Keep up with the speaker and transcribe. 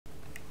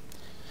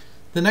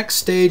The next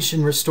stage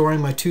in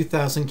restoring my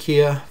 2000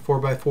 Kia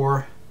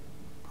 4x4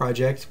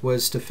 project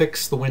was to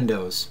fix the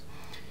windows.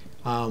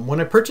 When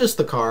I purchased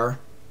the car,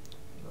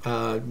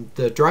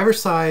 the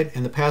driver's side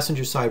and the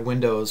passenger side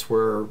windows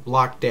were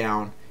locked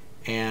down,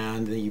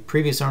 and the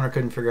previous owner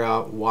couldn't figure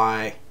out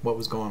what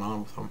was going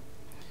on with them.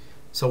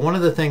 So one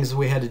of the things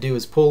we had to do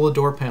is pull the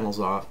door panels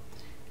off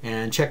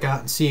and check out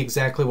and see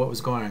exactly what was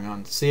going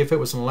on, see if it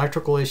was an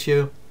electrical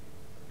issue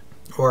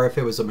or if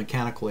it was a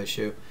mechanical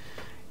issue.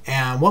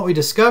 And what we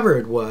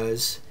discovered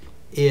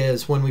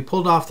is when we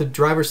pulled off the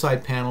driver's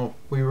side panel,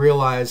 we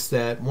realized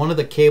that one of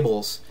the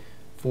cables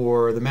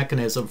for the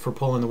mechanism for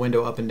pulling the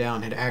window up and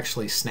down had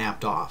actually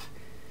snapped off.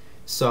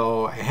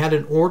 So I had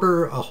to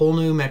order a whole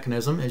new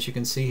mechanism, as you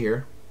can see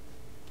here,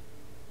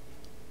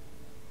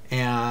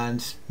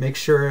 and make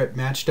sure it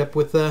matched up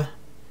with the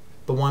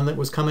one that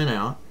was coming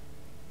out.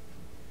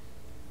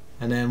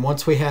 And then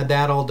once we had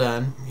that all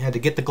done, we had to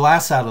get the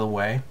glass out of the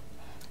way.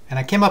 And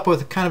I came up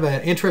with kind of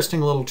an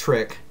interesting little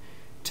trick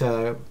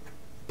to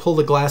pull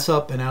the glass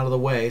up and out of the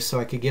way so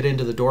I could get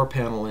into the door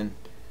panel and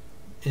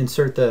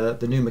insert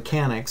the new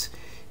mechanics.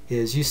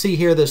 Is you see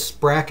here this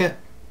bracket?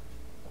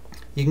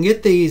 You can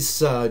get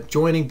these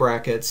joining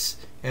brackets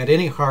at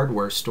any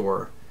hardware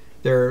store.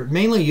 They're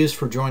mainly used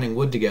for joining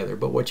wood together,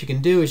 but what you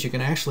can do is you can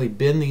actually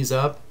bend these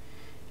up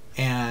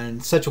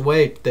in such a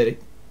way that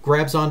it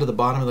grabs onto the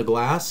bottom of the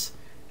glass,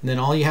 and then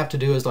all you have to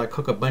do is like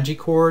hook a bungee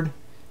cord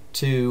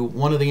to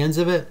one of the ends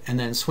of it and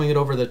then swing it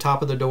over the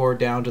top of the door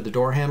down to the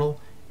door handle,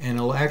 and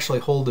it'll actually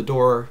hold the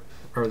door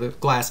or the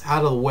glass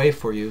out of the way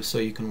for you so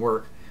you can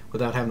work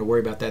without having to worry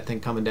about that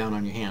thing coming down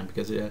on your hand,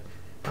 because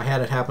I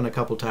had it happen a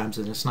couple times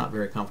and it's not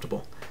very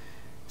comfortable.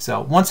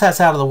 So once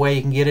that's out of the way,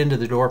 you can get into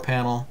the door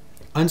panel,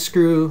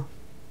 unscrew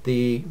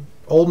the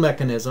old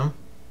mechanism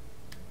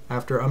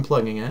after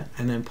unplugging it,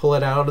 and then pull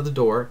it out of the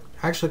door.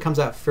 It actually comes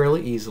out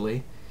fairly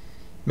easily.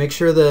 Make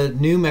sure the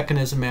new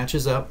mechanism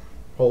matches up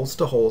holes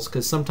to holes,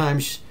 because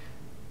sometimes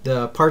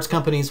the parts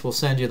companies will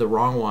send you the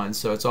wrong ones,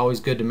 so it's always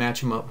good to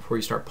match them up before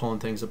you start pulling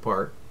things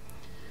apart.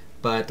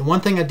 But the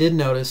one thing I did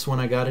notice when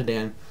I got it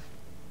in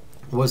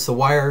was the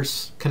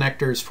wires,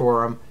 connectors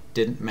for them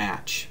didn't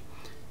match.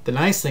 The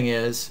nice thing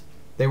is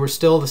they were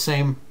still the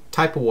same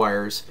type of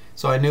wires,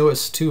 so I knew it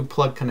was two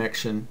plug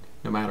connection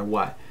no matter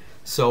what.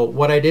 So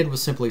what I did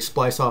was simply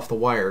splice off the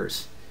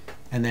wires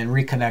and then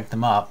reconnect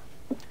them up.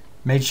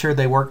 Made sure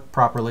they worked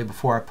properly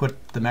before I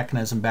put the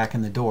mechanism back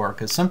in the door,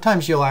 because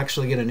sometimes you'll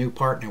actually get a new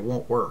part and it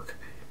won't work.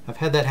 I've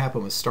had that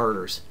happen with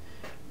starters,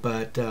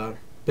 but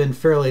been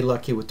fairly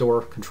lucky with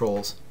door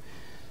controls.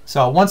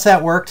 So once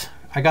that worked,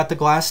 I got the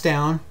glass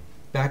down,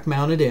 back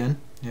mounted in,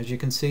 as you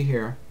can see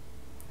here.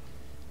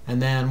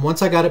 And then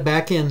once I got it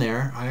back in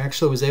there, I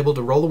actually was able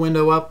to roll the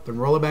window up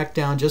and roll it back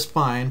down just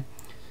fine.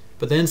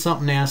 But then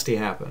something nasty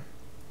happened.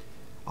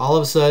 All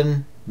of a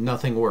sudden,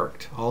 nothing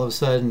worked. All of a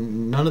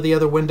sudden, none of the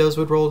other windows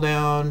would roll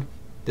down.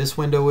 This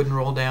window wouldn't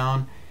roll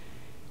down.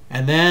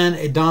 And then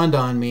it dawned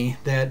on me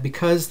that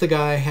because the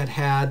guy had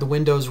had the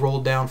windows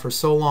rolled down for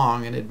so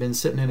long and had been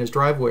sitting in his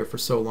driveway for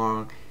so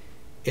long,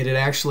 it had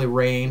actually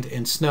rained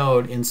and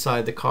snowed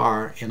inside the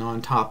car and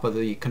on top of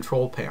the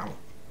control panel.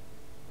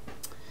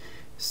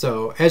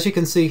 So as you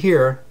can see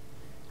here,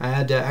 I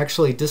had to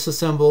actually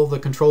disassemble the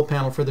control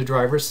panel for the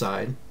driver's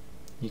side.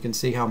 You can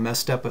see how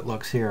messed up it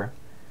looks here.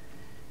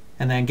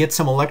 And then get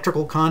some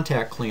electrical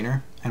contact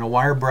cleaner and a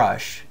wire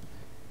brush.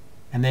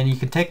 And then you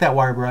can take that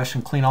wire brush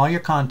and clean all your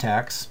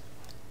contacts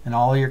and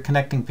all your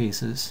connecting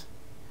pieces.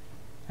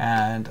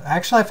 And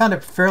actually I found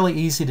it fairly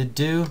easy to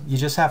do. You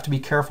just have to be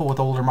careful with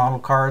older model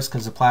cars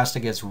because the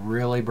plastic gets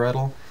really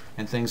brittle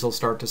and things will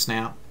start to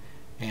snap.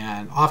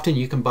 And often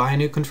you can buy a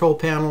new control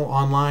panel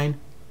online,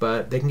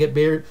 but they can get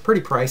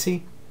pretty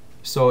pricey.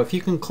 So if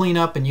you can clean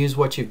up and use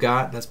what you've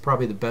got, that's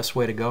probably the best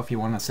way to go if you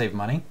want to save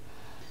money.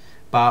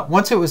 But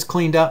once it was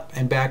cleaned up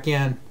and back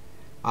in,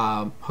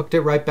 hooked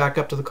it right back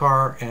up to the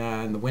car,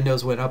 and the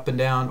windows went up and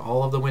down,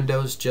 all of the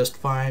windows just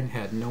fine,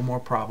 had no more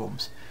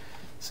problems.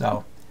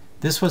 So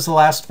this was the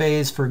last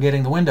phase for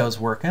getting the windows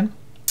working,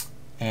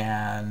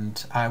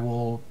 and I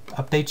will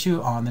update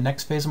you on the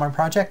next phase of my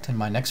project in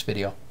my next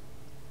video.